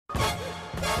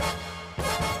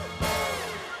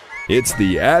It's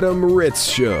the Adam Ritz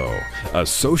Show, a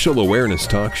social awareness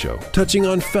talk show touching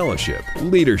on fellowship,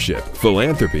 leadership,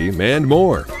 philanthropy, and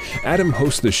more. Adam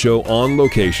hosts the show on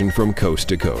location from coast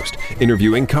to coast,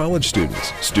 interviewing college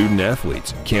students, student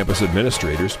athletes, campus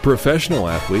administrators, professional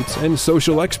athletes, and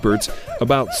social experts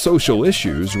about social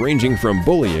issues ranging from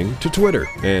bullying to Twitter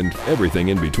and everything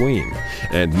in between.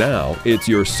 And now, it's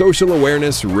your social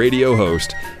awareness radio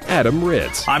host, Adam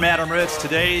Ritz. I'm Adam Ritz.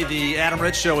 Today, the Adam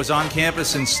Ritz Show is on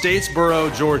campus in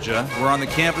Statesboro, Georgia. We're on the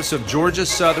campus of Georgia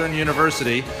Southern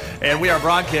University, and we are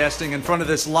broadcasting in front of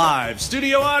this live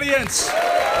studio audience.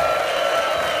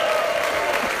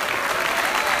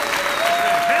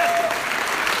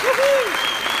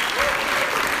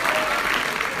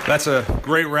 That's a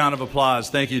great round of applause.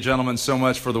 Thank you, gentlemen, so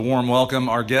much for the warm welcome.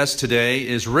 Our guest today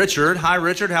is Richard. Hi,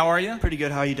 Richard. How are you? Pretty good.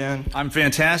 How are you doing? I'm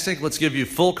fantastic. Let's give you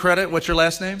full credit. What's your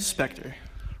last name? Spector.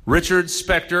 Richard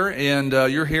Spector, and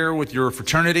you're here with your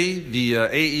fraternity, the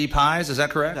AE Pies. Is that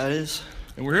correct? That is.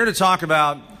 And we're here to talk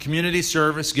about community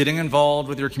service, getting involved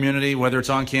with your community, whether it's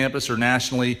on campus or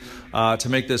nationally, to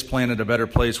make this planet a better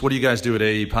place. What do you guys do at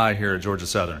AE Pi here at Georgia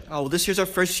Southern? Oh, well, this year's our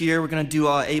first year. We're going to do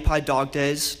AE Pi Dog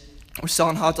Days. We're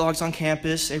selling hot dogs on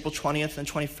campus April 20th and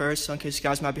 21st, so in case you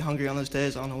guys might be hungry on those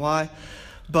days, I don't know why.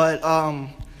 But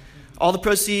all the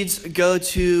proceeds go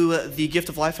to the Gift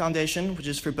of Life Foundation, which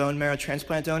is for bone marrow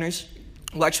transplant donors.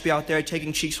 We'll actually be out there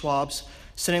taking cheek swabs,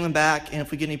 sending them back, and if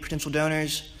we get any potential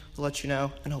donors, we'll let you know,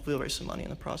 and hopefully we'll raise some money in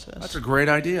the process. That's a great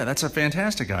idea. That's a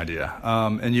fantastic idea.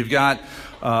 And you've got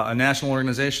a national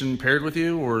organization paired with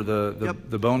you, or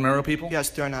the bone marrow people? Yes,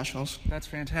 through our nationals. That's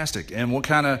fantastic. And what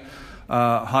kind of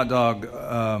hot dog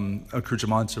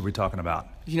accoutrements are we talking about?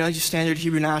 You know, just standard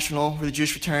Hebrew National. We're the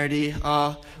Jewish fraternity.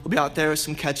 We'll be out there with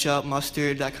some ketchup,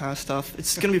 mustard, that kind of stuff.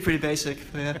 It's going to be pretty basic,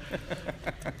 but yeah.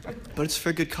 But it's for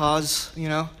a good cause, you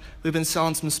know. We've been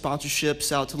selling some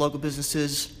sponsorships out to local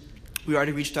businesses. We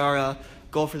already reached our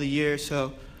goal for the year,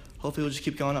 so hopefully we'll just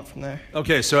keep going up from there.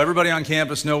 Okay, so everybody on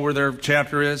campus know where their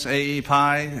chapter is, AE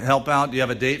Pi, help out. Do you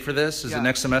have a date for this? Is it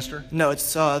next semester? No,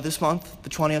 it's this month, the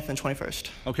 20th and 21st.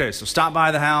 Okay, so stop by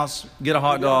the house, get a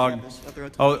hot dog.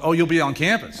 Oh, you'll be on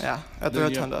campus? Yeah, at the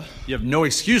Rotunda. You have no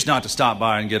excuse not to stop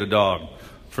by and get a dog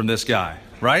from this guy,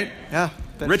 right? Yeah.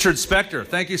 Richard Spector,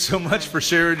 thank you so much for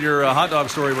sharing your hot dog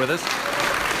story with us.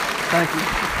 Thank you.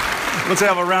 Let's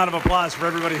have a round of applause for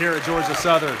everybody here at Georgia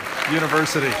Southern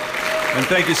University. And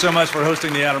thank you so much for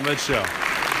hosting the Adam Ritz Show.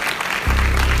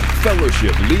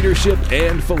 Fellowship, leadership,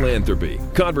 and philanthropy.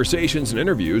 Conversations and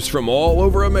interviews from all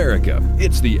over America.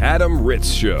 It's the Adam Ritz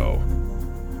Show.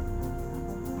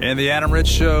 And the Adam Ritz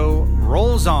Show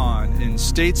rolls on in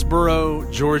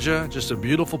Statesboro, Georgia, just a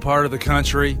beautiful part of the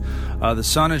country. The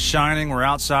sun is shining. We're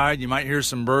outside. You might hear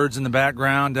some birds in the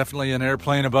background, definitely an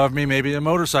airplane above me. Maybe a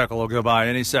motorcycle will go by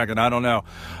any second. I don't know.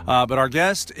 But our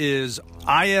guest is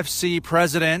IFC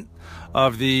president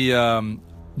of the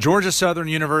Georgia Southern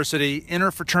University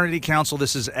Interfraternity Council.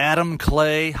 This is Adam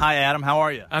Clay. Hi, Adam. How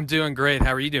are you? I'm doing great.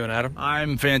 How are you doing, Adam?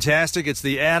 I'm fantastic. It's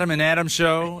the Adam and Adam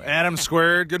Show. Adam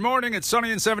squared. Good morning. It's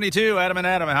sunny and 72. Adam and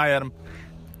Adam. Hi, Adam.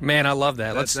 Man, I love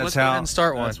that. Let's go ahead and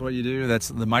start one. That's what you do. That's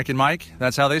the Mike and Mike.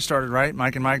 That's how they started, right?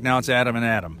 Mike and Mike. Now it's Adam and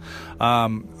Adam.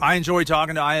 I enjoy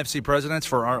talking to IFC presidents.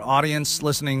 For our audience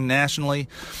listening nationally,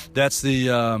 that's the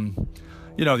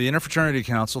the Interfraternity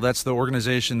Council. That's the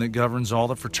organization that governs all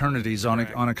the fraternities on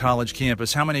a college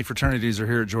campus. How many fraternities are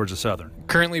here at Georgia Southern?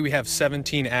 Currently, we have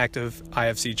 17 active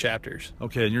IFC chapters.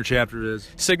 Okay, and your chapter is?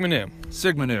 Sigma Nu.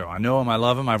 Sigma Nu. I know them. I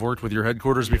love them. I've worked with your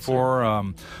headquarters before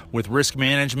with risk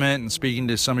management and speaking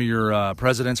to some of your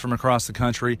presidents from across the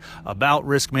country about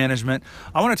risk management.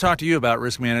 I want to talk to you about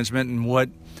risk management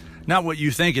and not what you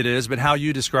think it is, but how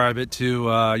you describe it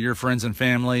to your friends and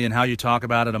family, and how you talk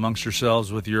about it amongst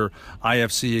yourselves with your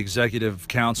IFC Executive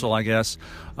Council, I guess.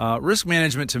 Risk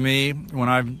management to me, when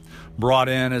I'm brought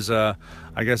in as a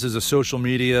social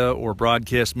media or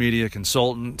broadcast media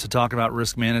consultant to talk about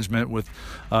risk management with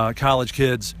college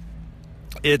kids,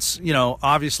 it's,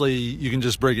 obviously you can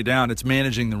just break it down. It's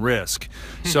managing the risk.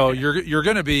 So you're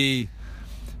going to be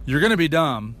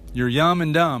dumb. You're yum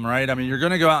and dumb, right? I mean, you're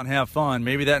going to go out and have fun.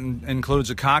 Maybe that includes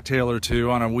a cocktail or two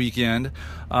on a weekend.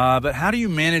 But how do you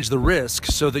manage the risk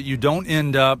so that you don't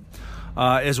end up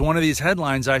as one of these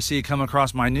headlines I see come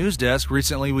across my news desk?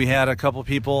 Recently, we had a couple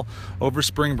people over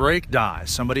spring break die.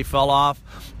 Somebody fell off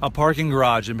a parking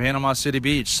garage in Panama City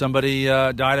Beach. Somebody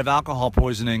died of alcohol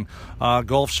poisoning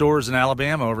Gulf Shores in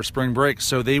Alabama over spring break.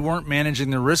 So they weren't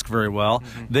managing the risk very well.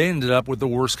 Mm-hmm. They ended up with the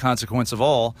worst consequence of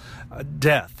all,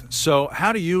 death. So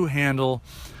how do you handle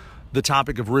the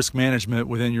topic of risk management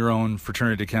within your own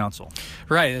fraternity council?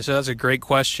 Right, so that's a great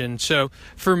question. So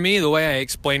for me, the way I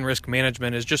explain risk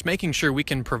management is just making sure we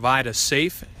can provide a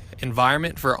safe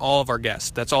environment for all of our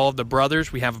guests. That's all of the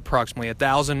brothers. We have approximately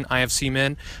 1,000 IFC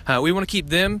men. We want to keep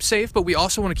them safe, but we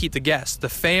also want to keep the guests, the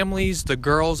families, the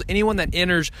girls, anyone that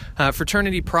enters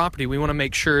fraternity property. We want to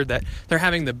make sure that they're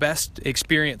having the best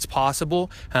experience possible.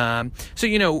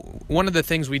 So, one of the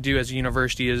things we do as a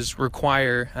university is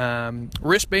require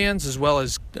wristbands as well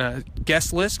as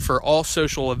guest lists for all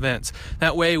social events.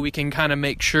 That way we can kind of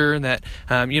make sure that,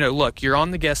 look, you're on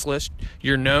the guest list,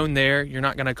 you're known there, you're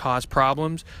not going to cause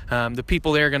problems. The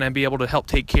people there are going to be able to help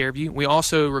take care of you. We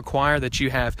also require that you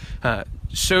have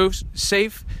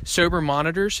safe, sober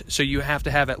monitors, so you have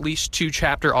to have at least 2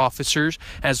 chapter officers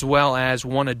as well as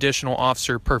 1 additional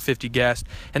officer per 50 guests.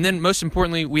 And then most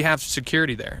importantly, we have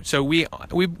security there. So we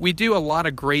do a lot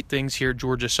of great things here at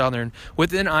Georgia Southern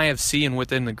within IFC and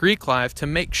within the Greek Life to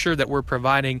make sure that we're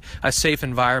providing a safe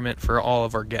environment for all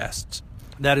of our guests.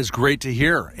 That is great to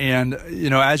hear. And,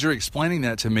 as you're explaining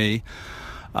that to me,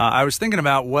 I was thinking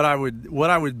about what I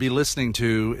would be listening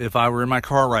to if I were in my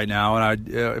car right now, and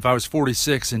if I was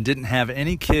 46 and didn't have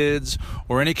any kids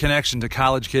or any connection to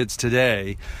college kids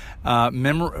today.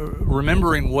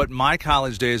 Remembering what my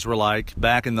college days were like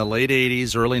back in the late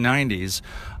 80s, early 90s.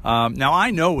 Now,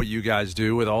 I know what you guys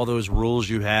do with all those rules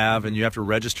you have, and you have to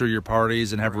register your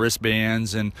parties and have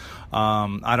wristbands, and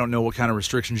I don't know what kind of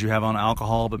restrictions you have on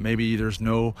alcohol, but maybe there's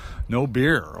no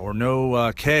beer or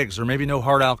no kegs or maybe no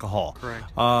hard alcohol. Correct.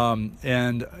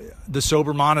 And the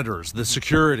sober monitors, the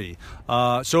security,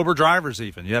 sober drivers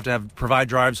even. You have to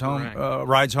provide rides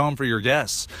home for your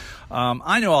guests.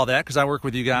 I know all that because I work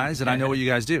with you guys and I know what you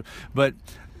guys do. But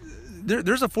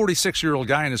there's a 46-year-old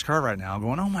guy in his car right now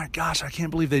going, oh my gosh, I can't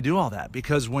believe they do all that.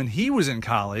 Because when he was in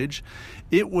college,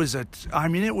 it was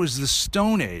the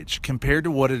Stone Age compared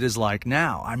to what it is like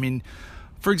now. I mean,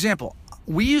 for example,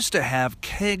 we used to have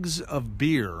kegs of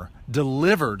beer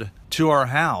delivered to our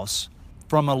house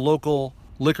from a local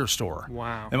liquor store.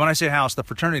 Wow. And when I say house, the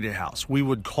fraternity house. We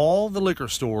would call the liquor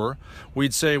store.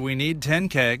 We'd say we need 10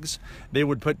 kegs. They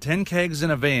would put 10 kegs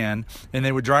in a van, and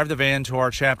they would drive the van to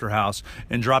our chapter house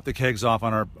and drop the kegs off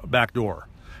on our back door.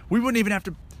 We wouldn't even have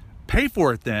to pay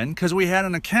for it then because we had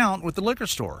an account with the liquor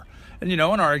store. And,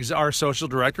 and our social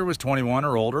director was 21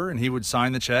 or older, and he would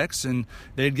sign the checks, and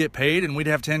they'd get paid, and we'd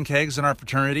have 10 kegs in our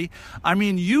fraternity. I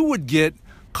mean, you would get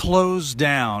closed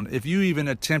down if you even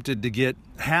attempted to get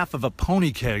half of a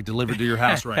pony keg delivered to your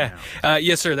house right now.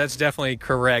 Yes, sir, that's definitely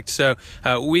correct. So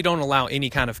we don't allow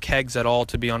any kind of kegs at all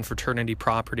to be on fraternity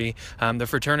property. The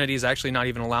fraternity is actually not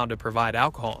even allowed to provide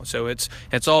alcohol. So it's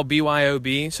all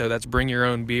BYOB, so that's bring your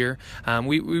own beer.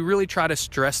 We really try to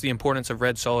stress the importance of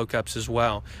red Solo cups as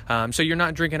well. So you're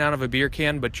not drinking out of a beer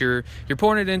can, but you're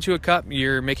pouring it into a cup.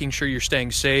 You're making sure you're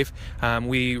staying safe.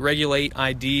 We regulate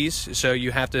IDs, so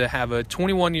you have to have a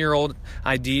 21-year-old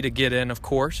ID to get in, of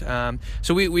course.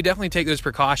 So we definitely take those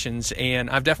precautions, and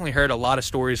I've definitely heard a lot of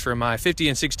stories from my 50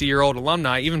 and 60-year-old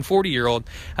alumni, even 40-year-old.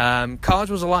 College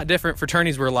was a lot different.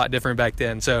 Fraternities were a lot different back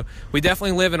then. So we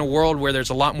definitely live in a world where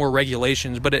there's a lot more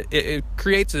regulations, but it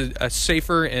creates a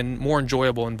safer and more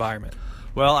enjoyable environment.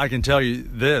 Well, I can tell you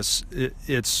this.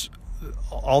 It's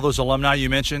all those alumni you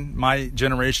mentioned, my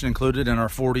generation included in our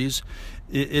 40s,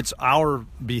 it's our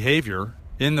behavior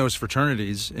in those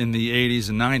fraternities in the 80s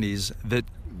and 90s that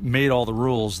made all the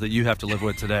rules that you have to live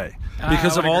with today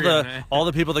because of all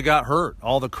the people that got hurt,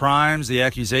 all the crimes, the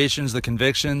accusations, the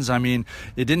convictions. I mean,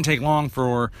 it didn't take long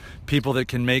for people that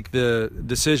can make the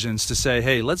decisions to say,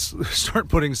 hey, let's start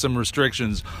putting some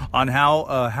restrictions on how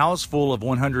a house full of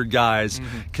 100 guys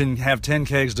can have 10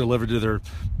 kegs delivered to their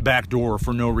back door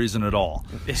for no reason at all.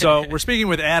 So we're speaking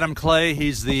with Adam Clay.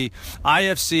 He's the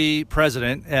IFC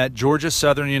president at Georgia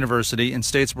Southern University in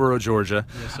Statesboro, Georgia.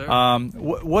 Yes, sir.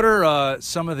 What are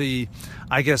some of the,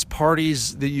 I guess,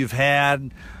 parties that you've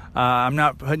had? I'm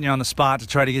not putting you on the spot to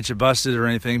try to get you busted or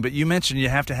anything, but you mentioned you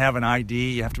have to have an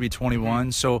ID, you have to be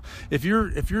 21. So if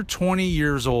you're 20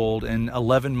 years old in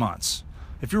 11 months,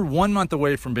 if you're 1 month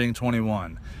away from being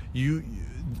 21,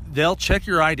 they'll check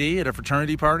your ID at a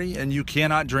fraternity party, and you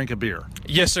cannot drink a beer.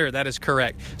 Yes, sir, that is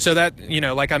correct. So that,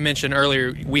 like I mentioned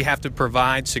earlier, we have to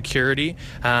provide security.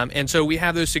 And so we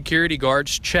have those security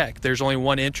guards check. There's only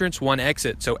one entrance, one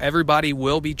exit. So everybody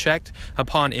will be checked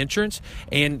upon entrance.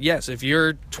 And yes, if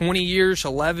you're 20 years,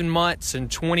 11 months,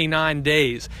 and 29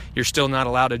 days, you're still not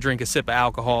allowed to drink a sip of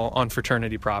alcohol on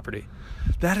fraternity property.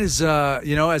 That is,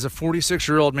 as a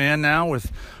 46-year-old man now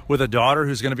with a daughter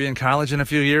who's going to be in college in a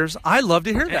few years, I love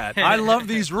to hear that. I love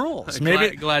these rules.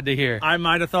 Glad to hear. I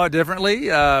might have thought differently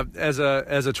as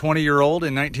a 20-year-old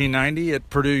in 1990 at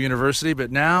Purdue University, but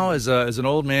now as an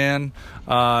old man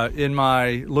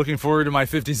looking forward to my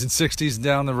 50s and 60s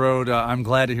down the road, I'm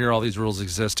glad to hear all these rules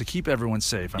exist to keep everyone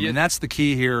safe. I mean, that's the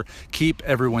key here. Keep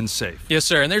everyone safe. Yes,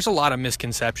 sir. And there's a lot of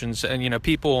misconceptions, and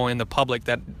people in the public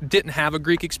that didn't have a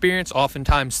Greek experience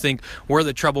oftentimes think we're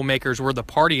the troublemakers, we're the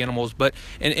party animals, but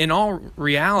in all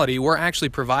reality, we're actually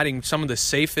providing some of the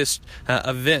safest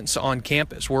events on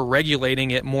campus. We're regulating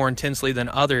it more intensely than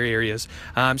other areas.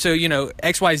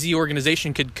 XYZ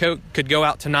organization could go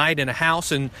out tonight in a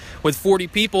house and with 40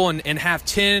 people and have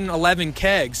 10, 11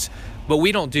 kegs. But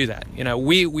we don't do that.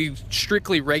 We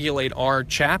strictly regulate our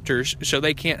chapters so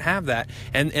they can't have that.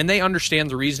 And they understand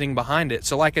the reasoning behind it.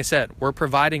 So like I said, we're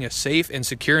providing a safe and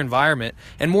secure environment,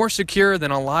 and more secure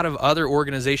than a lot of other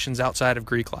organizations outside of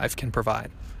Greek life can provide.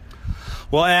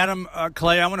 Well, Adam,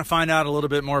 Clay, I want to find out a little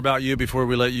bit more about you before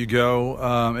we let you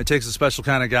go. It takes a special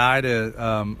kind of guy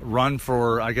to run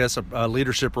for, I guess, a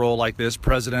leadership role like this,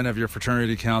 president of your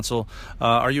fraternity council.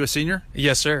 Are you a senior?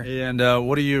 Yes, sir. And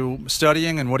what are you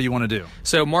studying, and what do you want to do?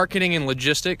 So marketing and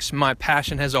logistics. My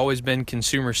passion has always been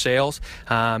consumer sales.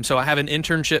 So I have an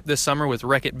internship this summer with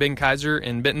Reckitt Benckiser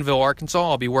in Bentonville, Arkansas.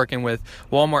 I'll be working with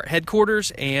Walmart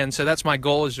headquarters, and so that's my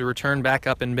goal, is to return back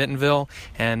up in Bentonville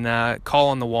and call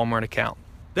on the Walmart account.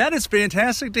 That is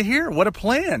fantastic to hear. What a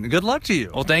plan. Good luck to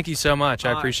you. Well, thank you so much.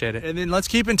 I appreciate it. And then let's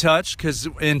keep in touch, because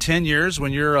in 10 years,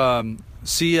 when you're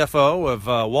CFO of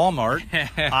Walmart,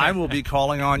 I will be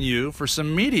calling on you for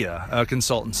some media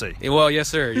consultancy. Well, yes,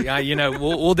 sir.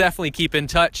 We'll definitely keep in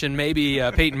touch, and maybe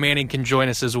Peyton Manning can join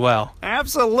us as well.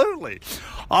 Absolutely.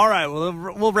 All right, well,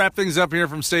 we'll wrap things up here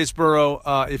from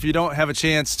Statesboro. If you don't have a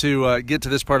chance to get to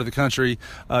this part of the country,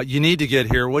 you need to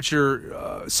get here. What's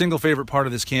your single favorite part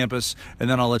of this campus? And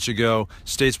then I'll let you go.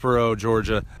 Statesboro,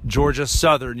 Georgia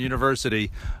Southern University.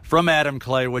 From Adam,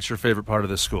 Clay, what's your favorite part of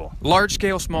this school? Large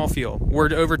scale, small field.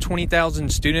 We're over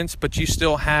 20,000 students, but you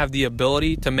still have the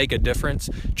ability to make a difference.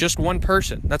 Just one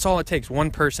person. That's all it takes.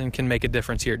 One person can make a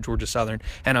difference here at Georgia Southern,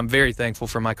 and I'm very thankful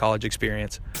for my college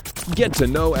experience. Get to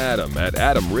know Adam at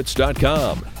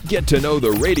adamritz.com. Get to know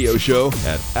the radio show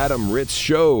at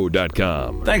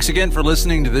adamritzshow.com. Thanks again for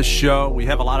listening to this show. We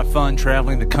have a lot of fun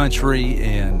traveling the country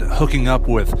and hooking up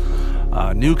with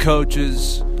new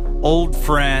coaches, old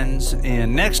friends,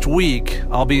 and next week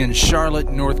I'll be in Charlotte,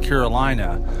 North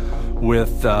Carolina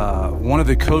with one of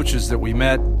the coaches that we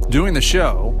met doing the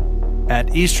show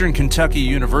at Eastern Kentucky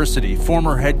University.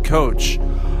 Former head coach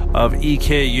of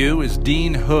EKU is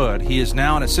Dean Hood. He is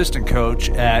now an assistant coach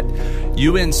at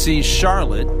UNC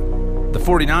Charlotte, the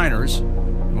 49ers.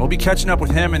 We'll be catching up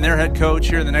with him and their head coach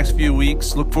here in the next few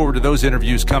weeks. Look forward to those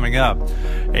interviews coming up.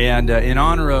 And in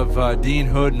honor of Dean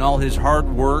Hood and all his hard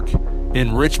work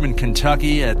in Richmond,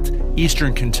 Kentucky at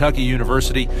Eastern Kentucky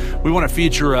University, we want to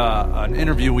feature an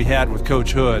interview we had with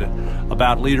Coach Hood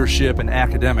about leadership and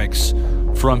academics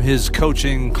from his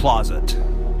coaching closet.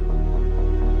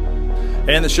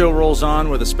 And the show rolls on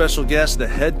with a special guest, the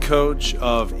head coach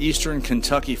of Eastern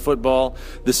Kentucky football.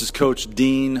 This is Coach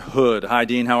Dean Hood. Hi,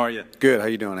 Dean. How are you? Good. How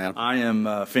you doing, Adam? I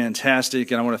am fantastic,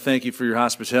 and I want to thank you for your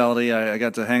hospitality. I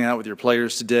got to hang out with your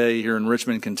players today here in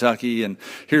Richmond, Kentucky, and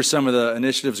here's some of the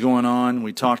initiatives going on.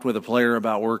 We talked with a player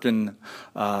about working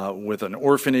with an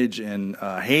orphanage in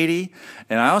Haiti,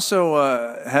 and I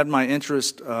also had my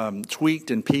interest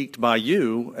tweaked and piqued by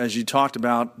you as you talked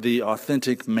about the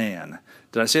authentic man.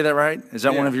 Did I say that right? Is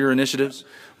that one of your initiatives?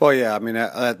 Well, yeah. I mean,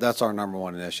 that's our number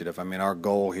one initiative. I mean, our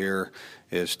goal here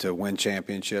is to win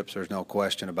championships. There's no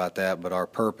question about that. But our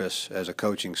purpose as a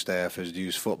coaching staff is to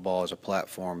use football as a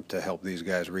platform to help these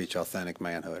guys reach authentic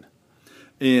manhood.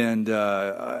 And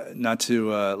not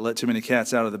to let too many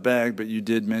cats out of the bag, but you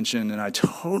did mention, and I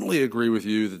totally agree with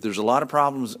you, that there's a lot of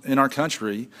problems in our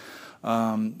country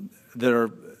that are,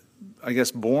 I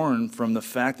guess, born from the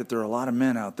fact that there are a lot of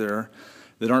men out there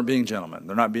that aren't being gentlemen.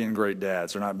 They're not being great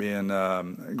dads. They're not being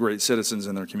great citizens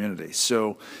in their community.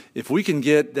 So if we can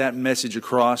get that message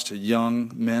across to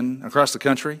young men across the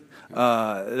country,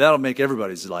 that'll make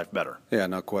everybody's life better. Yeah,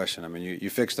 no question. I mean, you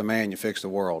fix the man, you fix the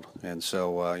world. And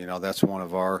so, that's one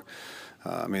of our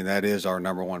that is our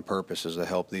number one purpose, is to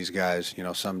help these guys,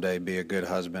 someday be a good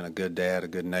husband, a good dad, a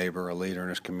good neighbor, a leader in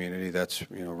his community. That's,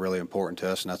 really important to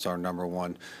us, and that's our number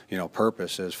one,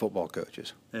 purpose as football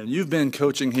coaches. And you've been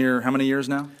coaching here how many years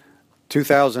now?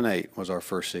 2008 was our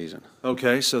first season.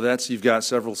 Okay, so you've got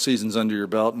several seasons under your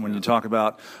belt. And when you talk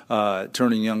about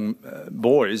turning young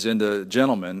boys into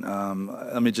gentlemen,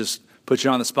 let me just put you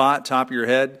on the spot, top of your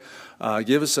head.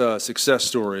 Give us a success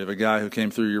story of a guy who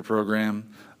came through your program.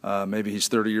 Maybe he's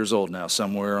 30 years old now,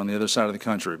 somewhere on the other side of the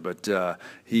country, but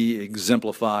he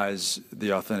exemplifies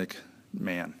the authentic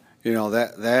man. You know,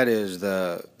 that is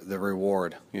the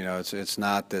reward. You know, it's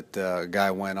not that a guy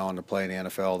went on to play in the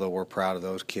NFL, though we're proud of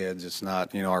those kids. It's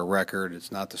not, you know, our record.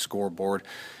 It's not the scoreboard.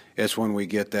 It's when we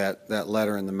get that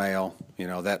letter in the mail, you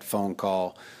know, that phone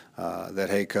call, that,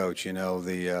 hey, Coach, you know,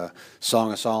 the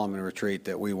Song of Solomon retreat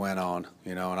that we went on,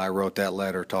 you know, and I wrote that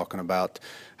letter talking about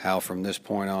how from this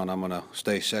point on I'm going to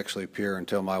stay sexually pure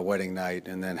until my wedding night,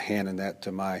 and then handing that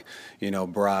to my, you know,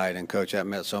 bride. And, Coach, that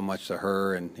meant so much to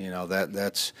her, and, you know,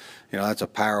 that's a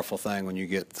powerful thing when you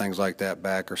get things like that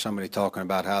back, or somebody talking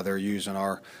about how they're using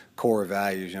our core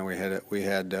values. You know, we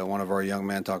had one of our young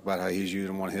men talk about how he's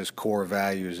using one of his core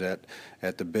values at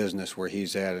the business where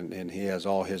he's at, and he has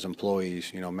all his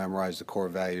employees, you know, memorize the core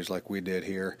values like we did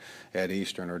here at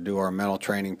Eastern, or do our mental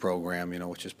training program, you know,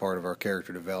 which is part of our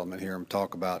character development. Hear him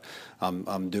talk about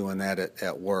I'm doing that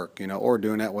at work, you know, or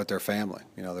doing that with their family.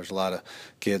 You know, there's a lot of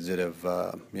kids that have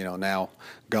you know, now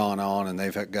gone on and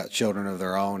they've got children of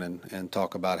their own, and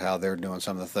talk about how they're doing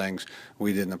some of the things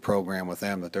we did in the program with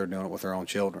them, that they're doing it with their own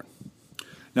children.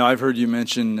 Now, I've heard you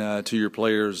mention to your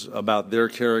players about their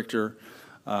character,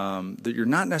 that you're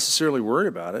not necessarily worried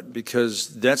about it, because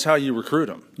that's how you recruit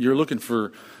them. You're looking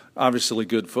for obviously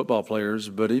good football players,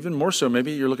 but even more so,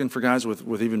 maybe you're looking for guys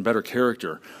with even better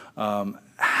character.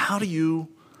 How do you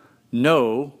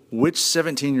know which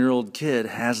 17-year-old kid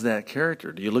has that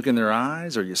character? Do you look in their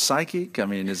eyes? Are you psychic? I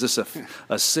mean, is this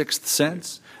a sixth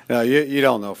sense? No, you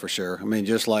don't know for sure. I mean,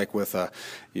 just like with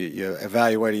you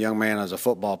evaluate a young man as a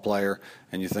football player,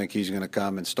 and you think he's going to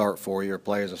come and start for you or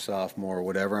play as a sophomore or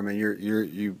whatever. I mean,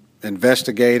 you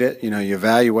investigate it, you know, you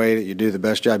evaluate it, you do the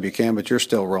best job you can, but you're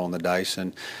still rolling the dice,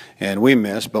 and we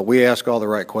miss, but we ask all the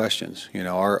right questions. You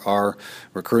know, our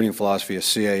recruiting philosophy is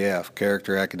CAF,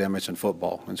 character, academics, and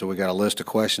football, and so we got a list of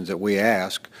questions that we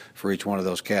ask for each one of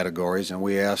those categories, and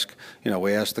we ask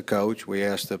the coach, we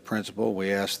ask the principal,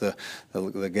 we ask the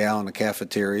gal in the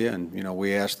cafeteria, and, you know,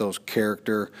 we ask those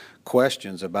character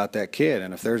questions about that kid,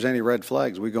 and if there's any red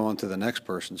flags, we go on to the next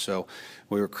person. So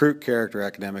we recruit character,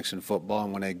 academics, and football,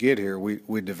 and when they get here,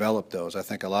 we develop those. I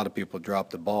think a lot of people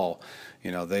drop the ball.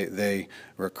 You know, they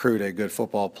recruit a good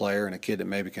football player and a kid that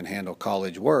maybe can handle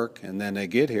college work, and then they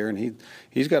get here, and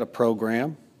he's got a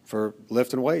program for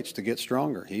lifting weights to get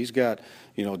stronger. He's got,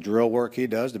 you know, drill work he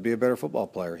does to be a better football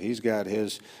player. He's got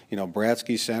his, you know,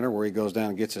 Bratsky Center where he goes down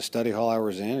and gets his study hall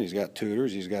hours in. He's got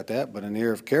tutors. He's got that. But in the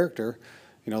area of character,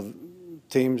 you know,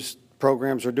 teams,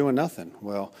 programs are doing nothing.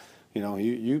 Well, you know,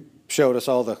 you showed us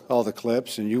all the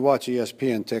clips, and you watch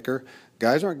ESPN ticker.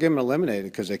 Guys aren't getting eliminated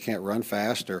because they can't run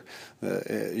fast, or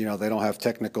you know, they don't have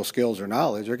technical skills or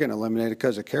knowledge. They're getting eliminated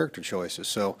because of character choices.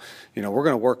 So, you know, we're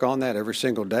going to work on that every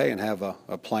single day and have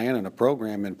a plan and a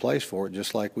program in place for it,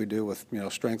 just like we do with, you know,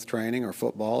 strength training or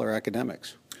football or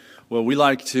academics. Well, we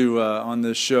like to, on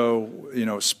this show, you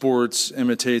know, sports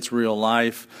imitates real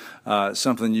life.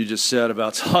 Something you just said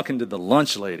about talking to the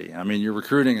lunch lady. I mean, you're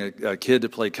recruiting a kid to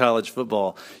play college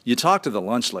football. You talk to the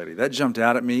lunch lady. That jumped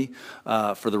out at me.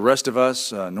 For the rest of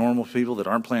us, normal people that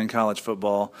aren't playing college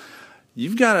football,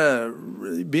 you've got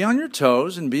to be on your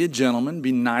toes and be a gentleman,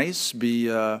 be nice, be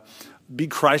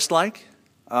Christ-like.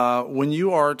 When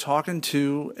you are talking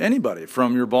to anybody,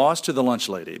 from your boss to the lunch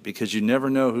lady, because you never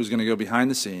know who's going to go behind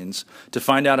the scenes to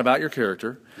find out about your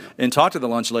character, and talk to the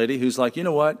lunch lady who's like, you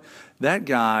know what, that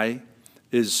guy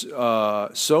is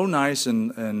so nice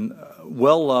and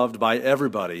well-loved by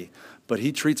everybody, but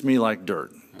he treats me like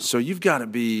dirt. So you've got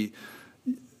to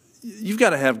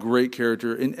have great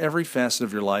character in every facet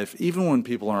of your life, even when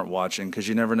people aren't watching, because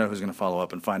you never know who's going to follow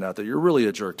up and find out that you're really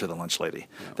a jerk to the lunch lady.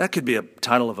 Yeah. That could be a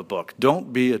title of a book.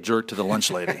 Don't Be a Jerk to the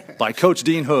Lunch Lady by Coach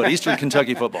Dean Hood, Eastern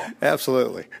Kentucky football.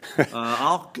 Absolutely.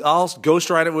 I'll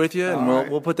ghostwrite it with you, and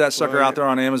we'll put that sucker out there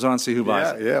on Amazon, see who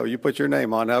buys it. Yeah, well, you put your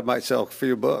name on it. I might sell a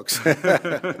few books.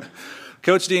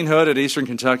 Coach Dean Hood at Eastern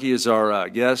Kentucky is our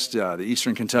guest, the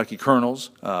Eastern Kentucky Colonels.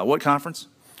 What conference?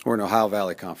 We're in Ohio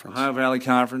Valley Conference. Ohio Valley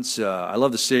Conference. I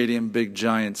love the stadium, big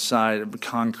giant side,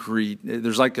 concrete.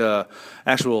 There's like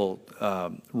actual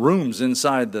rooms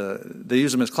inside they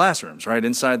use them as classrooms, right,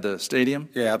 inside the stadium?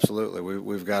 Yeah, absolutely.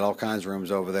 We've got all kinds of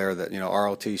rooms over there that, you know,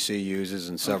 ROTC uses,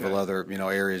 and several other, you know,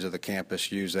 areas of the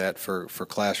campus use that for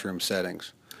classroom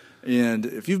settings. And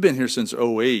if you've been here since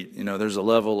 '08, you know, there's a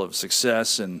level of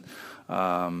success and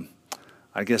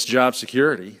I guess job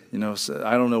security. So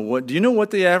I don't know do you know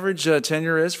what the average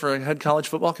tenure is for a head college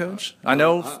football coach? I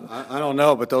know. I don't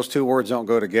know, but those two words don't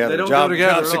go together. They don't go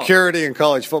together. Job security and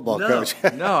college football coach.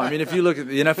 No, I mean, if you look at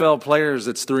the NFL players,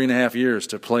 it's 3.5 years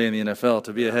to play in the NFL.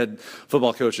 To be a head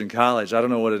football coach in college, I don't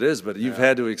know what it is, but you've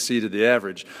had to exceed the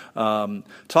average.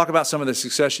 Talk about some of the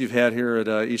success you've had here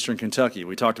at Eastern Kentucky.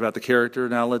 We talked about the character.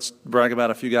 Now let's brag about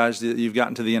a few guys that you've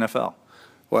gotten to the NFL.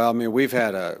 Well, I mean, we've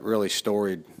had a really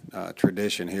storied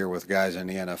tradition here with guys in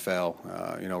the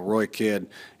NFL. Roy Kidd,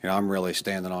 I'm really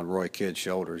standing on Roy Kidd's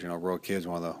shoulders. Roy Kidd's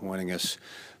one of the winningest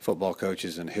football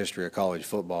coaches in the history of college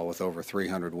football with over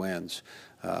 300 wins.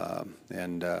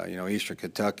 Eastern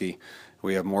Kentucky,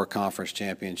 we have more conference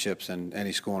championships than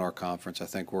any school in our conference. I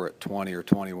think we're at 20 or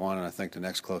 21, and I think the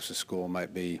next closest school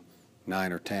might be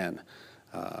 9 or 10.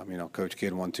 Coach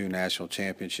Kidd won 2 national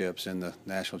championships in the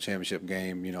national championship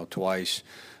game, twice.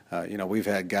 We've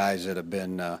had guys that have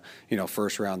been,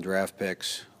 first-round draft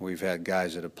picks. We've had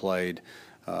guys that have played.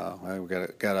 We've got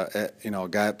a guy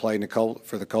that played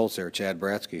for the Colts there, Chad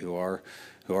Bratsky, who our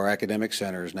academic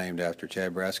center is named after.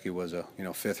 Chad Bratsky was a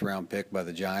 5th-round pick by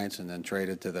the Giants and then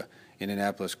traded to the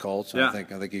Indianapolis Colts. And I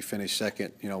think he finished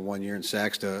second, 1 year in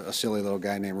sacks to a silly little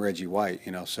guy named Reggie White.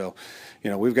 So,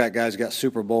 we've got guys got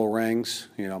Super Bowl rings.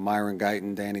 Myron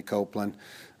Guyton, Danny Copeland.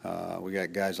 We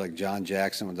got guys like John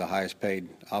Jackson, was the highest paid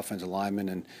offensive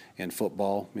lineman in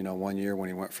football. 1 year when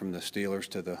he went from the Steelers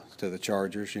to the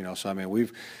Chargers. So I mean,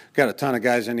 we've got a ton of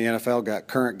guys in the NFL. Got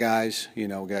current guys.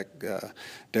 Got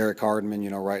Derek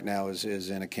Hardman. Right now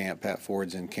is in a camp. Pat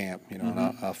Ford's in camp.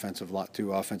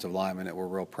 Two offensive linemen that we're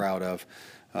real proud of.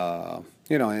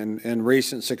 And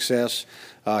recent success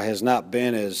has not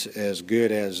been as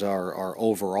good as our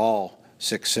overall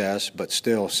success, but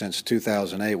still, since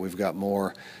 2008, we've got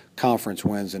more conference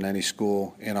wins than any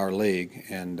school in our league,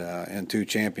 and 2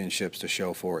 championships to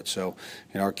show for it. So,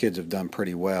 our kids have done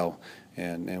pretty well,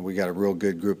 and we got a real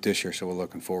good group this year, so we're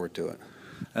looking forward to it.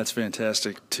 That's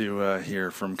fantastic to hear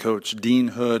from Coach Dean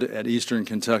Hood at Eastern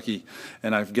Kentucky.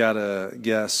 And I've got a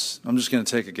guess. I'm just going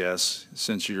to take a guess.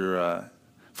 Since your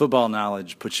football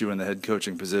knowledge puts you in the head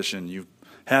coaching position, you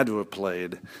had to have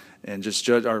played. And just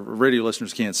judge, our radio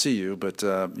listeners can't see you, but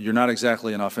you're not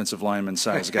exactly an offensive lineman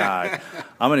size guy.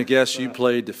 I'm going to guess you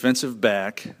played defensive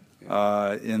back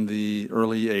in the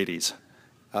early 80s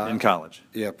in college.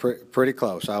 Yeah, pretty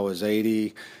close. I was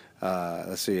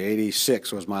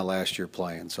 86 was my last year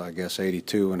playing. So I guess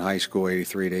 82 in high school,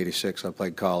 83 to 86 I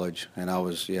played college, and I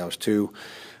was too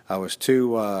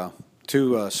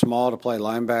small to play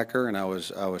linebacker, and I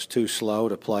was too slow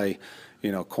to play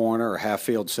corner or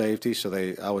half-field safety. So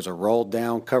I was a rolled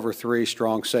down cover 3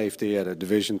 strong safety at a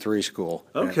Division III school.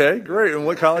 Okay, great. And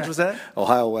what college was that?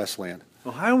 Ohio Wesleyan.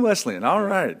 Ohio Wesleyan. All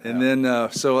right. And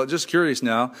then, so just curious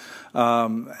now,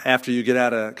 after you get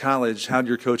out of college, how did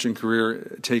your coaching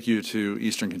career take you to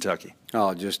Eastern Kentucky?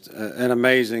 Oh, just an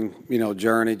amazing,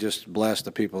 journey. Just blessed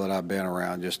the people that I've been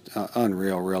around. Just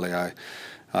unreal, really.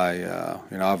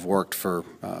 I've worked for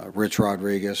Rich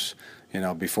Rodriguez.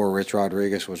 Before Rich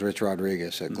Rodriguez was Rich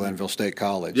Rodriguez at Glenville State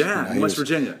College. Yeah, in West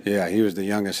Virginia. Yeah, he was the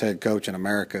youngest head coach in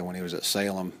America when he was at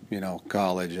Salem,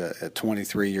 College at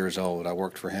 23 years old. I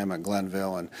worked for him at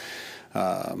Glenville, and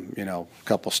a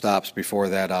couple stops before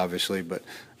that, obviously, but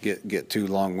get too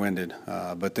long-winded.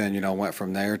 But then, went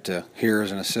from there to here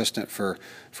as an assistant for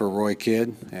Roy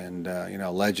Kidd, and,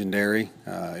 legendary,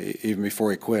 even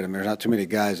before he quit. I mean, there's not too many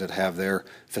guys that have their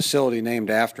facility named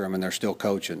after him and they're still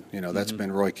coaching. That's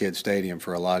been Roy Kidd Stadium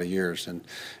for a lot of years, and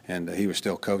he was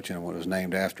still coaching when it was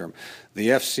named after him. The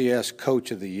FCS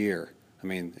Coach of the Year, I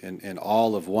mean, in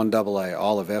all of 1AA,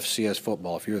 all of FCS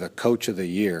football, if you're the Coach of the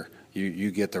Year,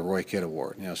 you get the Roy Kidd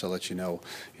Award, so let you know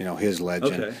his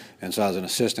legend. Okay. And so I was an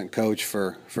assistant coach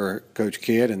for Coach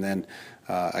Kidd, and then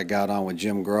I got on with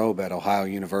Jim Grobe at Ohio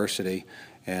University,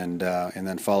 and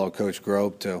then followed Coach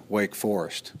Grobe to Wake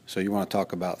Forest. So you want to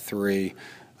talk about 3,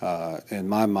 in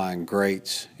my mind,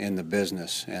 greats in the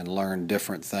business, and learn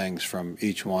different things from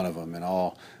each one of them, and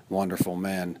all wonderful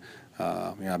men.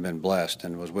 I've been blessed,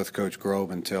 and was with Coach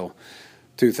Grobe until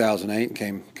 2008,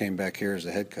 and came back here as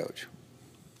the head coach.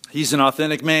 He's an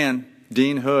authentic man,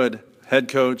 Dean Hood, head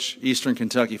coach, Eastern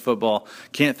Kentucky football.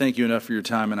 Can't thank you enough for your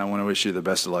time, and I want to wish you the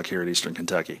best of luck here at Eastern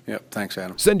Kentucky. Yep, thanks,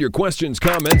 Adam. Send your questions,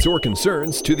 comments, or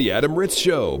concerns to The Adam Ritz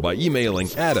Show by emailing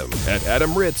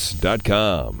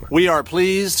adam@adamritz.com. We are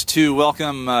pleased to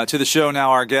welcome to the show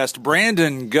now our guest,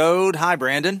 Brandon Goad. Hi,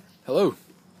 Brandon. Hello.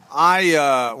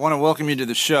 I want to welcome you to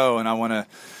the show, and I want to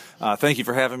Thank you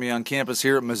for having me on campus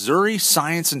here at Missouri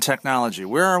Science and Technology.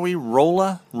 Where are we?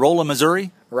 Rolla,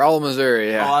 Missouri? Rolla,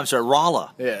 Missouri, yeah. Oh, I'm sorry,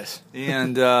 Rolla. Yes.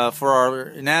 And for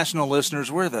our national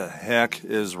listeners, where the heck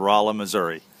is Rolla,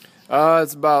 Missouri?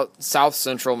 It's about south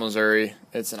central Missouri.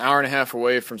 It's an hour and a half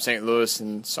away from St. Louis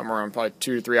and somewhere around probably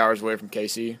 2 to 3 hours away from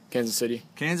KC, Kansas City.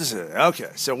 Kansas City. Okay,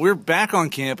 so we're back on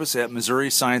campus at Missouri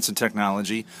Science and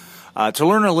Technology to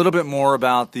learn a little bit more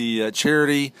about the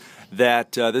charity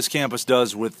that this campus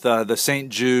does with the St.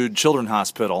 Jude Children's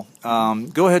Hospital.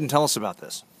 Go ahead and tell us about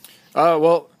this.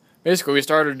 Well, basically we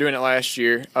started doing it last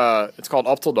year. It's called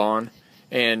Up Till Dawn,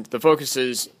 and the focus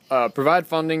is provide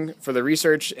funding for the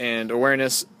research and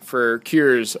awareness for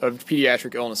cures of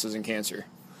pediatric illnesses and cancer.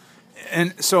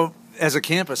 And so, as a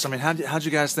campus, I mean, how'd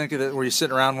you guys think of it? Were you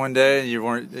sitting around one day and you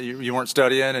weren't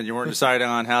studying and you weren't deciding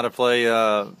on how to play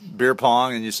beer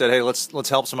pong, and you said, "Hey, let's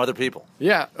help some other people"?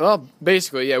 Yeah, well,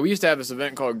 basically, yeah. We used to have this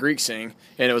event called Greek Sing,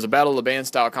 and it was a battle of the band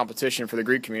style competition for the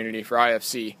Greek community for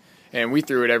IFC, and we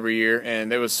threw it every year,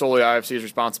 and it was solely IFC's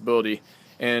responsibility.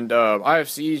 And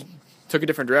IFC took a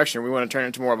different direction. We want to turn it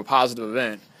into more of a positive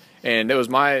event, and it was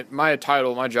my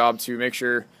title, my job to make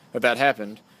sure that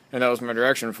happened, and that was my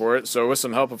direction for it. So with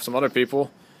some help of some other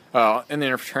people in the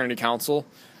Interfraternity Council,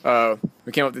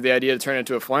 we came up with the idea to turn it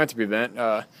into a philanthropy event,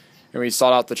 and we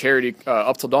sought out the charity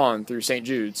Up Till Dawn through St.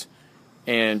 Jude's,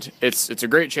 and it's a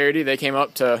great charity. They came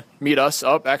up to meet us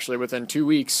up actually within 2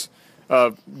 weeks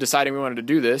of deciding we wanted to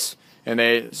do this. And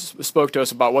they spoke to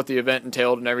us about what the event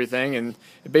entailed and everything. And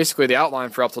basically the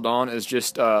outline for Up Till Dawn is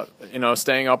just,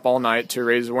 staying up all night to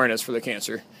raise awareness for the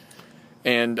cancer.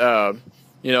 And,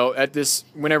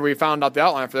 whenever we found out the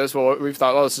outline for this, well, we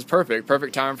thought, this is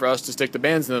perfect time for us to stick the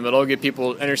bands in the middle, get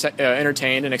people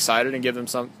entertained and excited, and give them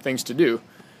some things to do.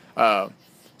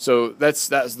 So that's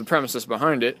the premises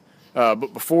behind it.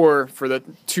 But for the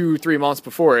 2-3 months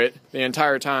before it, the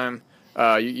entire time,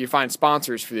 you find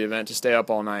sponsors for the event to stay up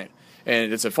all night.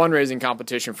 And it's a fundraising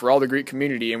competition for all the Greek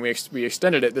community, and we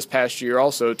extended it this past year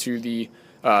also to the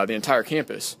entire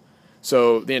campus.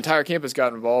 So the entire campus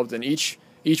got involved, and each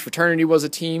fraternity was a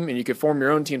team, and you could form your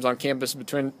own teams on campus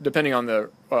depending on the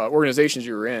organizations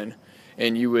you were in,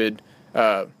 and you would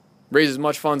raise as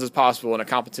much funds as possible in a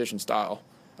competition style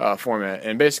format.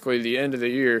 And basically, the end of the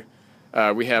year,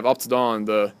 we have Up Till Dawn,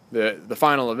 the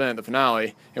final event, the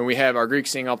finale, and we have our Greek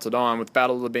Sing Up Till Dawn with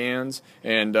Battle of the Bands,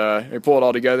 and we pull it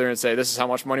all together and say, this is how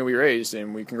much money we raised,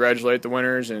 and we congratulate the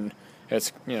winners, and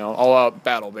it's, all-out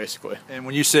battle, basically. And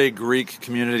when you say Greek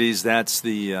communities, that's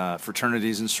the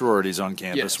fraternities and sororities on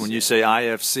campus. Yes, when you say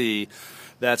IFC,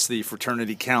 that's the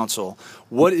Fraternity Council.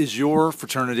 What is your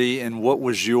fraternity, and what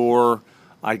was your,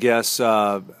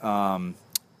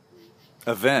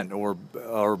 event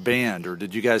or band, or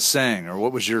did you guys sing, or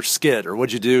what was your skit, or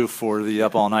what'd you do for the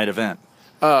up all night event?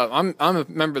 I'm a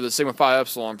member of the Sigma Phi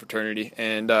Epsilon fraternity,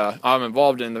 and I'm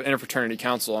involved in the Interfraternity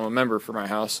Council. I'm a member for my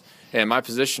house, and my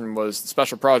position was the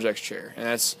Special Projects Chair, and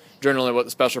that's generally what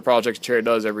the Special Projects Chair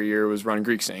does every year, was run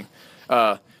Greek Sing.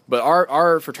 But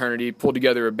our fraternity pulled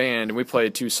together a band, and we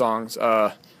played 2 songs.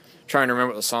 Trying to remember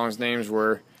what the songs' names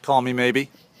were. Call Me Maybe?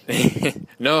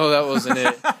 No, that wasn't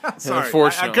it. Sorry,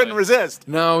 unfortunately. I couldn't resist.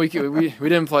 No, we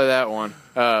didn't play that one.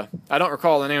 I don't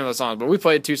recall the name of the songs, but we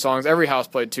played 2 songs. Every house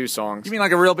played 2 songs. You mean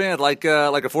like a real band, like a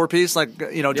 4-piece,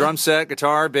 drum set,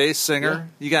 guitar, bass, singer?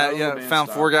 Yeah. You found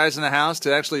style. 4 guys in the house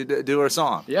to actually do a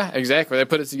song. Yeah, exactly. They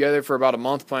put it together for about a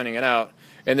month planning it out.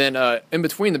 And then in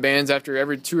between the bands, after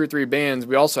every 2 or 3 bands,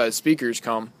 we also had speakers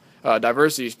come,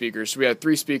 diversity speakers. So we had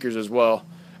 3 speakers as well.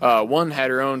 One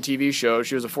had her own TV show.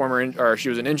 She was she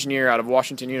was an engineer out of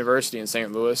Washington University in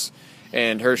St. Louis,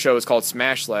 and her show was called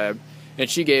Smash Lab. And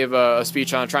she gave a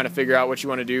speech on trying to figure out what you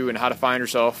want to do and how to find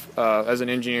herself as an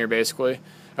engineer, basically.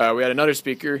 We had another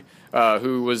speaker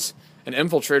who was an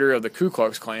infiltrator of the Ku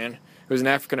Klux Klan, who was an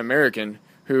African American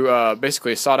who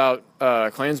basically sought out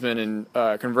Klansmen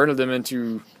and converted them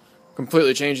into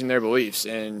completely changing their beliefs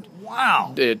and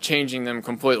changing them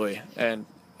completely. And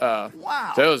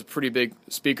wow. So that was a pretty big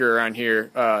speaker around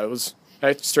here.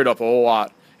 It stirred up a whole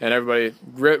lot, and everybody,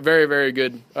 very, very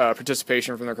good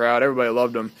participation from the crowd. Everybody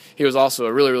loved him. He was also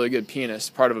a really, really good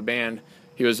pianist, part of a band.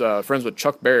 He was friends with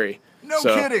Chuck Berry. No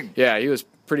kidding. Yeah, he was a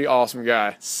pretty awesome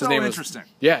guy. So interesting.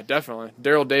 Yeah, definitely.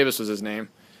 Daryl Davis was his name.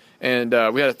 And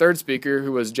we had a third speaker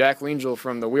who was Jack Lengel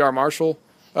from the We Are Marshall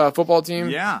football team.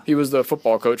 Yeah. He was the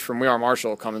football coach from We Are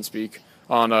Marshall come and speak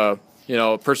on,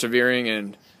 persevering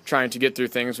and trying to get through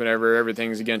things whenever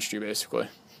everything's against you, basically.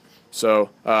 So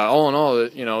all in all,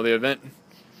 the event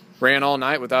ran all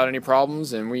night without any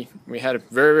problems, and we had a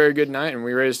very, very good night, and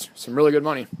we raised some really good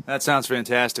money. That sounds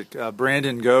fantastic.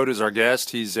 Brandon Goad is our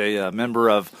guest. He's a member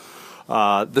of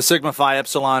the Sigma Phi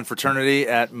Epsilon fraternity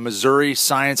at Missouri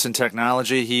Science and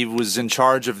Technology. He was in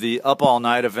charge of the Up All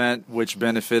Night event, which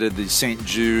benefited the St.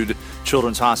 Jude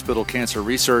Children's Hospital Cancer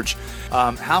Research.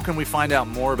 How can we find out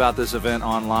more about this event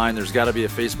online? There's got to be a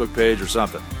Facebook page or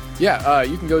something. Yeah,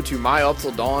 you can go to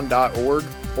myuptilldawn.org,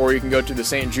 or you can go to the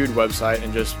St. Jude website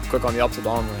and just click on the Up Till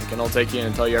Dawn link, and it'll take you in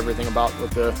and tell you everything about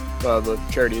what the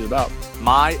charity is about.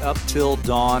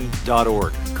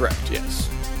 myuptilldawn.org. Correct, yes.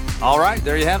 All right,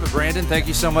 there you have it, Brandon. Thank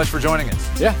you so much for joining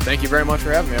us. Yeah, thank you very much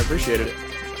for having me. I appreciated it.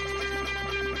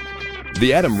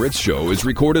 The Adam Ritz Show is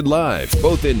recorded live,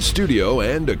 both in studio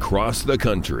and across the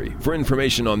country. For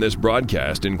information on this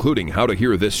broadcast, including how to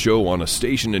hear this show on a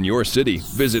station in your city,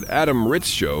 visit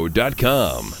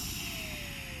adamritzshow.com.